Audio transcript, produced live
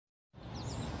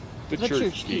The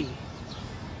Church Key.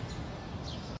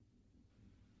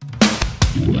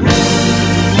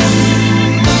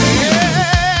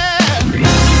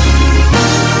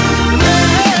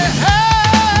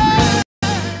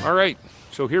 All right,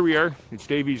 so here we are. It's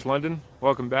Davies, London.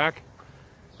 Welcome back.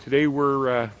 Today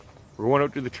we're going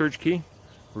out to the Church Key.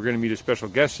 We're going to meet a special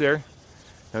guest there.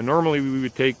 Now, normally we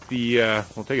would take the,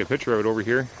 we'll take a picture of it over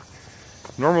here.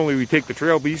 Normally we take the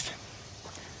Trail Beast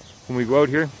when we go out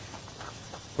here,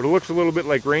 but it looks a little bit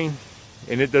like rain,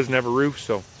 and it doesn't have a roof,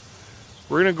 so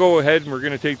we're going to go ahead and we're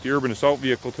going to take the Urban Assault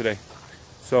vehicle today.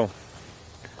 So,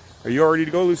 are you all ready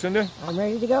to go, Lucinda? I'm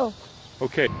ready to go.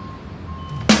 Okay.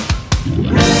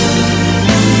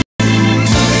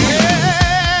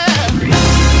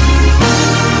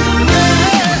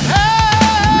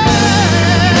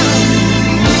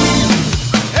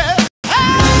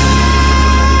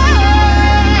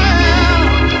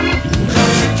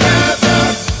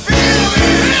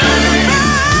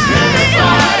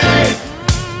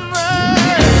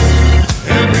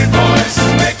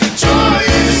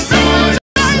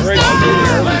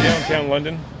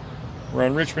 London. We're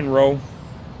on Richmond Row.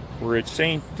 We're at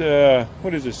St.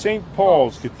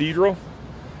 Paul's Cathedral,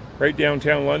 right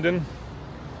downtown London.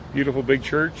 Beautiful big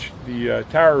church. The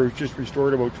tower was just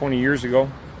restored about 20 years ago.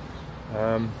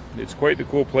 It's quite the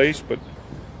cool place, but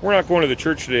we're not going to the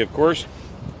church today, of course.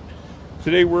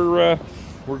 Today we're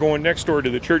going next door to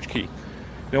the Church Key.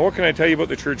 Now, what can I tell you about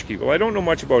the Church Key? Well, I don't know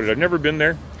much about it. I've never been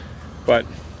there, but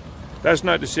that's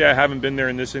not to say I haven't been there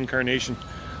in this incarnation.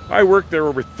 I worked there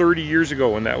over 30 years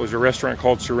ago, and that was a restaurant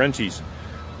called Sorrenti's.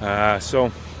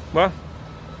 So, well,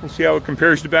 we'll see how it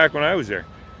compares to back when I was there.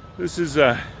 This is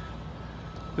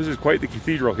quite the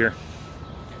cathedral here.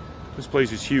 This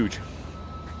place is huge.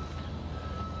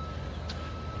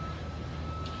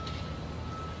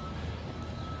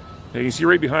 Now you can see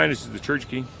right behind us is the Church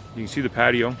Key. You can see the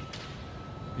patio.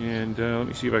 And let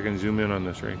me see if I can zoom in on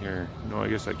this right here. No, I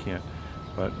guess I can't.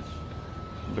 But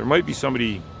there might be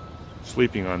somebody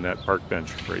sleeping on that park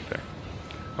bench right there.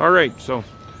 All right, so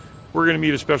we're going to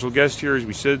meet a special guest here, as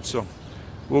we said, so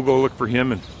we'll go look for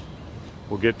him and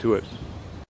we'll get to it.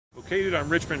 Located on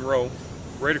Richmond Row,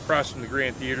 right across from the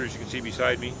Grand Theatre, as you can see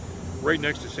beside me, right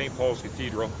next to St. Paul's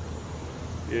Cathedral,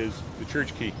 is the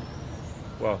Church Key.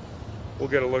 Well, we'll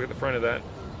get a look at the front of that.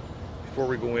 Before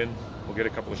we go in, we'll get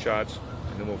a couple of shots,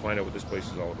 and then we'll find out what this place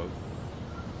is all about.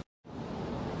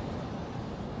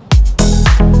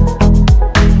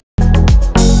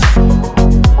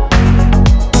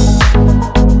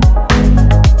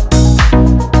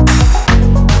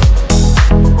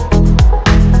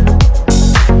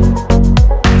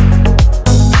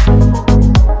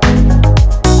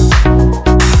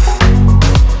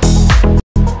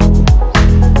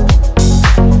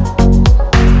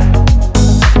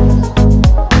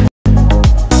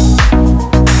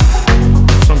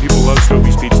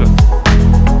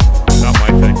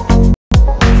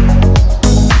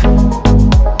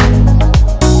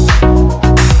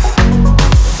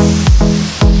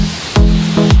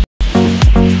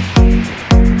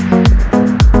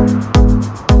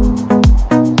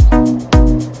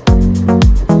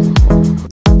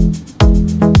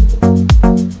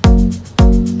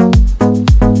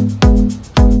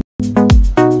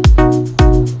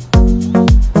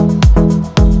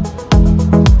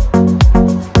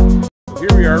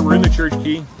 We're in the Church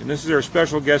Key, and this is our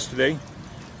special guest today.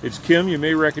 It's Kim. You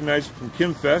may recognize it from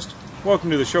Kim Fest. Welcome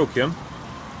to the show, Kim.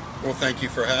 Well, thank you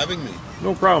for having me.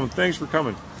 No problem. Thanks for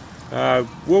coming.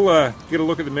 We'll get a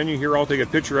look at the menu here. I'll take a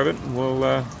picture of it, and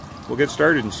we'll get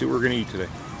started and see what we're going to eat today.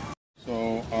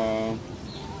 So,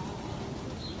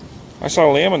 I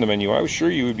saw lamb on the menu. I was sure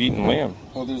you would be eating lamb.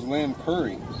 Oh, there's lamb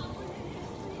curry.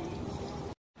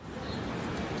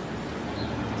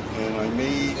 And I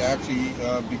may actually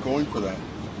be going for that.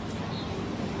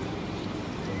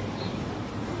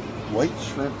 White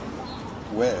shrimp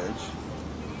wedge.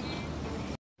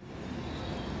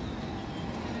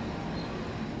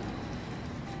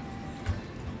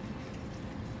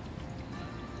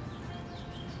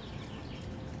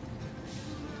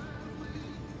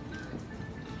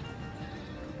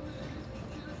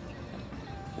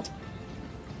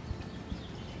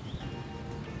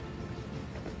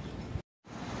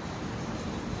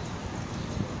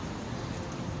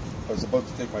 I was about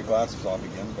to take my glasses off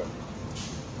again, but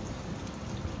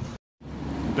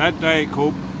that Diet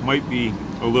Coke might be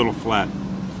a little flat.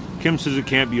 Kim says it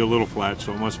can't be a little flat,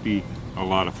 so it must be a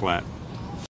lot of flat.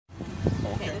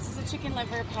 Okay, this is a chicken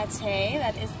liver pate.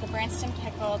 That is the Branston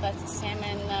pickle. That's a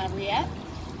salmon rillette.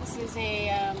 This is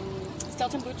a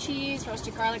Stilton blue cheese,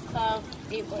 roasted garlic clove,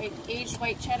 aged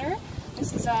white cheddar.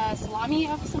 This is a salami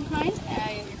of some kind,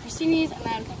 your crostinis, and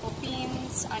then pickled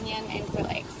beans, onion, and quail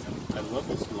eggs. I love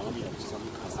the salami of some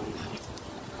kind.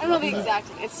 I don't know the exact.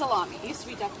 It's salami. It used to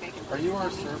be duck bacon. Are you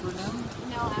our server now?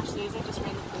 No, actually, I just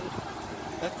ran the food.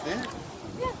 That's it?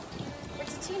 Yeah,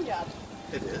 it's a team job.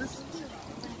 It is?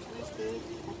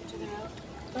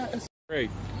 Great.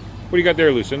 What do you got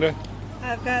there, Lucinda?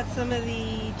 I've got some of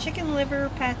the chicken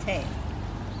liver pate.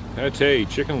 Pate,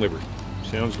 chicken liver.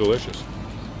 Sounds delicious.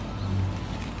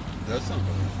 Does sound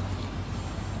good.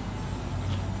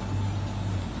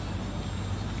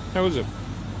 How is it?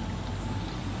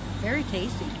 Very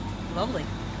tasty. Lovely.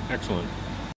 Excellent.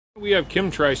 We have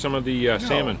Kim try some of the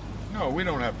salmon. No, we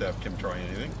don't have to have Kim try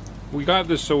anything. We got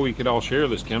this so we could all share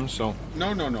this, Kim, so...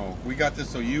 No. We got this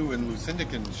so you and Lucinda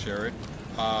can share it.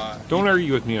 Don't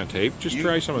argue with me on tape. Just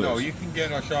try some of this. No, you can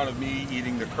get a shot of me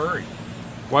eating the curry.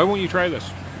 Why won't you try this?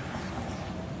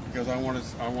 Because I want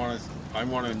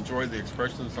to enjoy the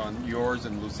expressions on yours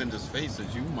and Lucinda's face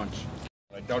as you munch.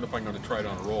 I doubt if I'm going to try it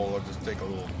on a roll. I'll just take a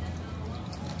little.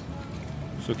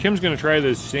 So Kim's going to try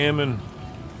this salmon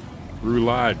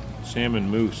roulade, salmon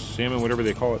mousse, salmon whatever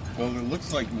they call it. Well, it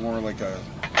looks like more like a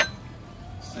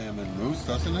salmon mousse,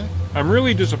 doesn't it? I'm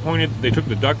really disappointed that they took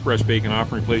the duck breast bacon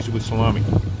off and replaced it with salami.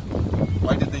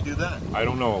 Why did they do that? I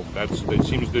don't know. That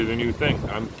seems to be the new thing.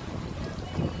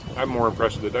 I'm more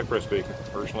impressed with the duck breast bacon,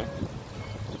 personally.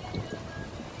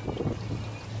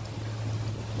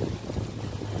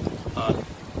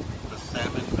 The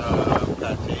salmon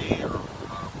pate or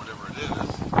whatever it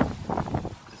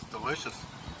is, it's delicious.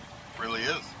 It really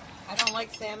is. I don't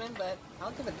like salmon, but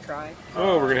I'll give it a try.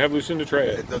 Oh, we're going to have Lucinda try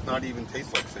it. It does not even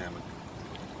taste like salmon.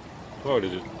 Oh,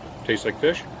 does it taste like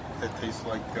fish? It tastes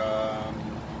like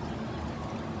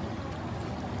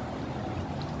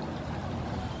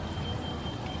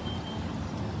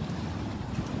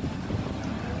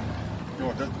no,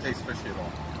 it doesn't taste fishy at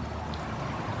all.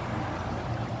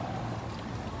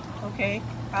 Okay.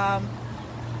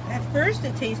 At first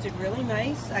it tasted really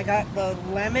nice. I got the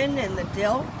lemon and the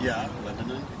dill, Yeah,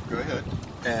 lemon. Go ahead.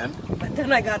 And but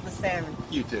then I got the salmon.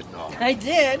 you did not. I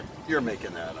did. You're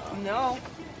making that up. No.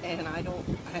 And I don't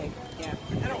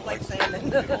like salmon.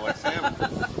 You don't like salmon.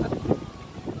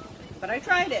 But I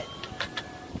tried it.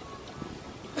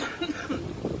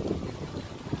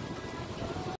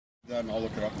 Then I'll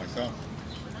look it up myself.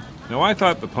 Now, I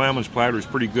thought the Plammon's platter was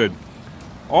pretty good.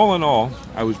 All in all,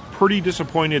 I was pretty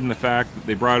disappointed in the fact that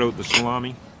they brought out the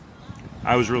salami.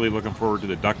 I was really looking forward to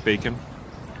the duck bacon.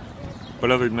 But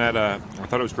other than that, I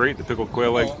thought it was great. The pickled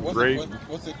quail egg, great.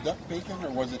 Was it duck bacon or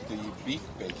was it the beef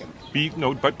bacon? Beef,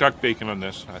 no, but duck bacon on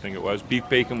this, I think it was. Beef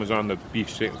bacon was on the beef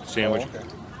sandwich. Oh, okay.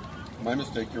 My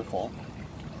mistake, your fault.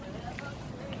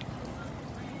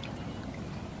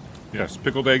 Yes,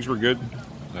 pickled eggs were good.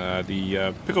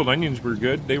 The pickled onions were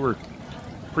good. They were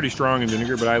pretty strong in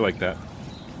vinegar, but I like that.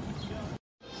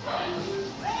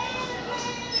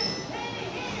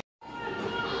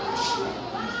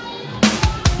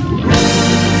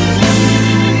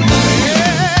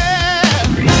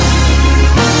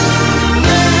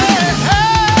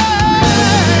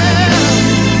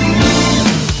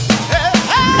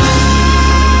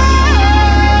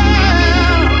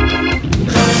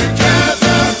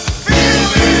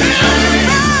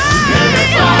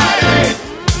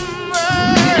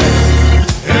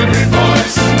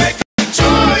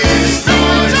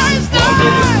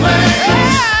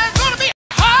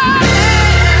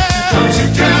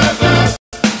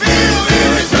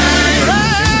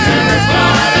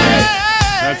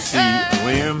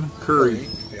 Curry.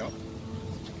 Yep.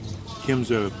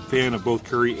 Kim's a fan of both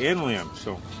curry and lamb,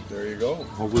 so There you go.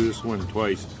 hopefully this win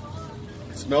twice.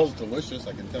 It smells delicious,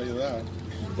 I can tell you that.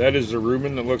 That is the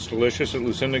Reuben that looks delicious that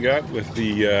Lucinda got with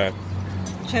the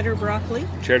Cheddar broccoli.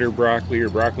 cheddar broccoli or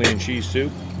broccoli and cheese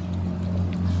soup.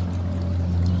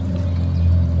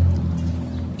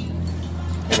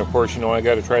 And of course, you know, I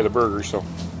got to try the burger, so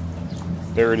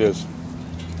there it is.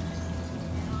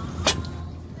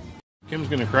 Kim's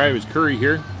going to try his curry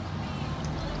here.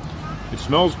 It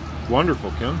smells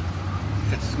wonderful, Kim.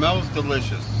 It smells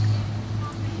delicious.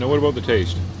 Now, what about the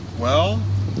taste? Well,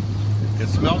 it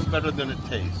smells better than it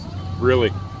tastes.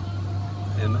 Really?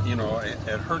 And, you know, it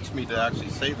hurts me to actually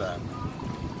say that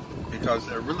because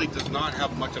it really does not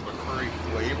have much of a curry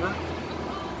flavor.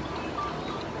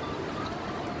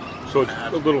 So it's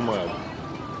a little mild.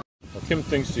 Now, Kim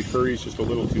thinks the curry is just a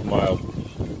little too mild.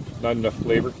 Not enough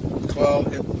flavor. Well,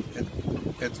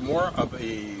 it's more of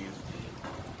a,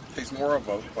 tastes more of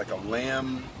a, like a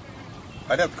lamb,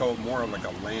 I'd have to call it more of like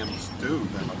a lamb stew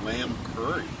than a lamb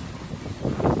curry.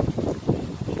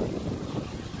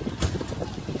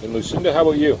 And Lucinda, how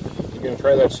about you? You gonna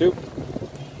try that soup?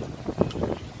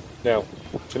 Now,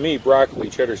 to me, broccoli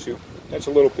cheddar soup, that's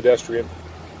a little pedestrian.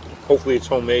 Hopefully it's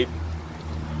homemade.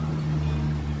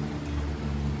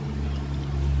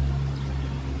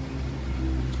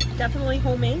 Definitely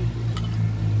homemade.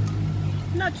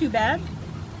 Not too bad.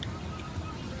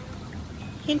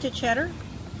 Hint of cheddar.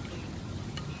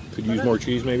 Could use more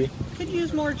cheese, maybe? Could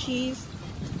use more cheese.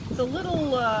 It's a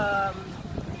little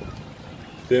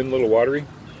Thin, little watery?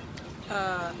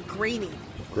 grainy.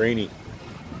 Grainy.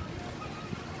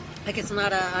 Like it's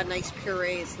not a nice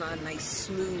puree, it's not a nice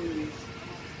smooth.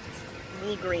 It's a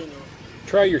little grainy.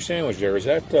 Try your sandwich there. Is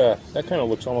that that kind of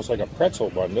looks almost like a pretzel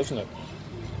bun, doesn't it?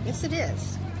 Yes, it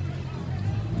is.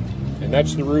 And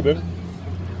that's the Reuben.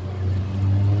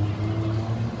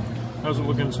 How's it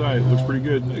look inside? It looks pretty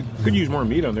good. It could use more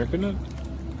meat on there, couldn't it?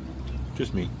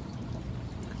 Just meat.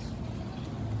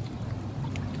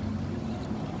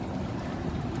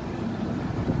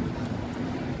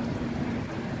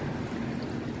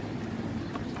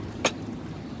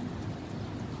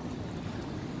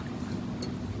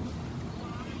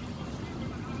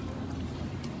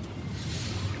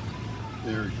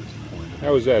 Very disappointed.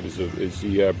 How is that? Is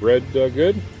the bread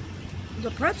good? The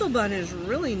pretzel bun is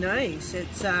really nice.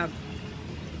 It's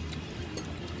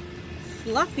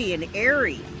fluffy and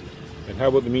airy. And how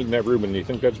about the meat in that Reuben? Do you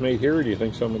think that's made here, or do you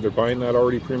think they're buying that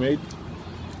already pre-made?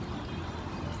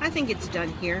 I think it's done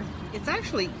here. It's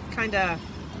actually kind of,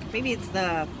 maybe it's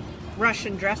the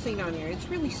Russian dressing on there. It's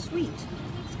really sweet.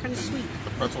 It's kind of sweet.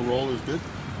 The pretzel roll is good?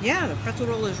 Yeah, the pretzel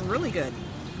roll is really good.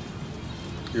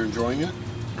 You're enjoying it?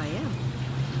 I am.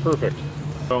 Perfect.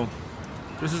 So,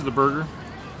 this is the burger.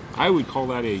 I would call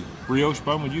that a brioche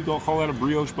bun. Would you call that a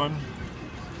brioche bun?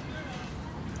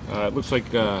 It looks like,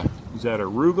 is that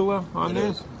arugula on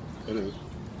there? It is.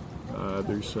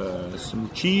 There's some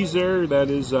cheese there. That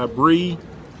is brie.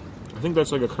 I think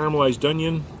that's like a caramelized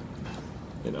onion.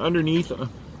 And underneath, I'm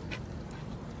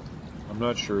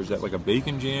not sure, is that like a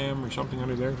bacon jam or something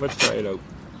under there? Let's try it out.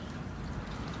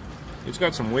 It's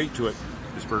got some weight to it,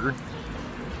 this burger.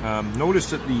 Notice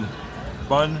that the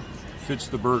bun fits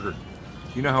the burger.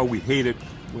 You know how we hate it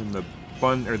when the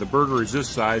bun or the burger is this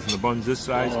size and the bun's this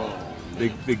size? Oh.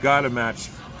 They gotta match.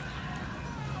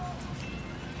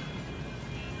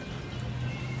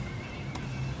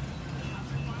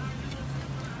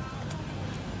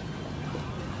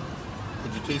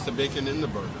 Did you taste the bacon in the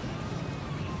burger?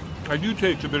 I do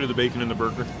taste a bit of the bacon in the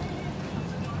burger.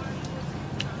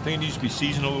 I think it needs to be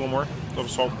seasoned a little more. A little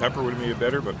salt and pepper would have made it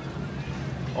better, but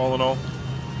all in all,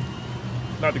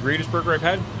 not the greatest burger I've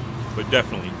had, but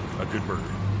definitely a good burger.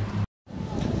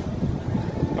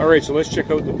 All right, so let's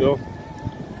check out the bill.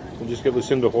 We'll just get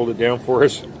Lucinda to hold it down for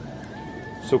us.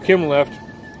 So Kim left.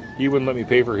 He wouldn't let me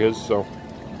pay for his, so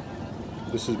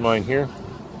this is mine here.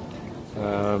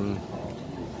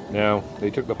 Now, they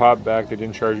took the pop back. They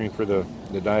didn't charge me for the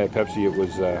Diet Pepsi. It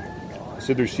was,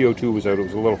 said their CO2 was out. It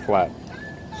was a little flat.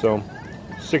 So,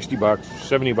 60 bucks,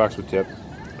 70 bucks with tip.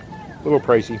 A little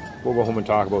pricey. We'll go home and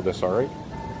talk about this, all right?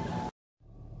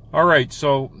 All right,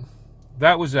 so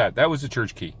that was that. That was the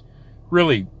church key.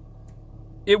 Really,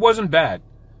 it wasn't bad.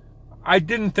 I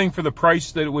didn't think for the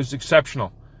price that it was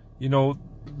exceptional. You know,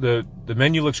 the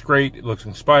menu looks great. It looks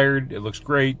inspired. It looks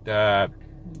great. The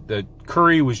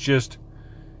curry was just,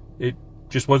 it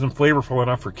just wasn't flavorful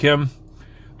enough for Kim.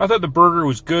 I thought the burger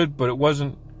was good, but it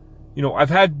wasn't, you know, I've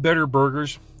had better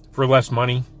burgers for less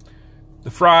money.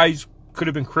 The fries could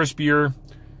have been crispier.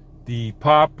 The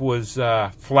pop was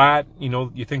flat. You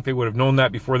know, you think they would have known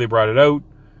that before they brought it out.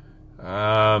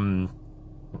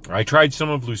 I tried some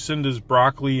of Lucinda's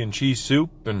broccoli and cheese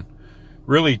soup, and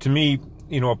really, to me,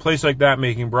 you know, a place like that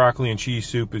making broccoli and cheese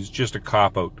soup is just a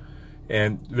cop-out.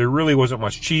 And there really wasn't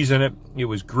much cheese in it. It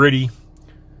was gritty.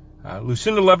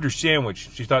 Lucinda loved her sandwich.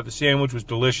 She thought the sandwich was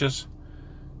delicious.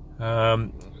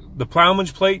 The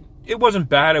Plowman's plate, it wasn't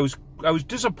bad. I was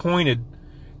disappointed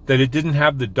that it didn't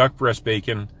have the duck breast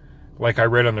bacon like I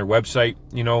read on their website.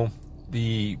 You know,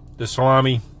 the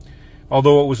salami,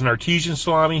 although it was an artesian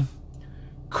salami,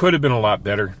 could have been a lot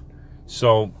better.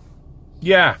 So,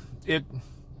 yeah, it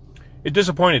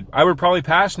disappointed. I would probably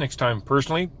pass next time,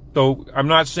 personally. Though I'm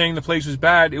not saying the place was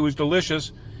bad. It was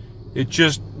delicious. It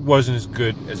just wasn't as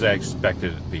good as I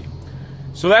expected it to be.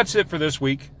 So that's it for this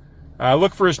week.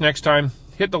 Look for us next time.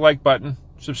 Hit the like button.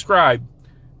 Subscribe.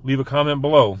 Leave a comment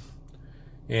below.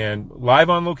 And live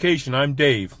on location, I'm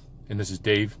Dave. And this is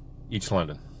Dave Eats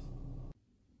London.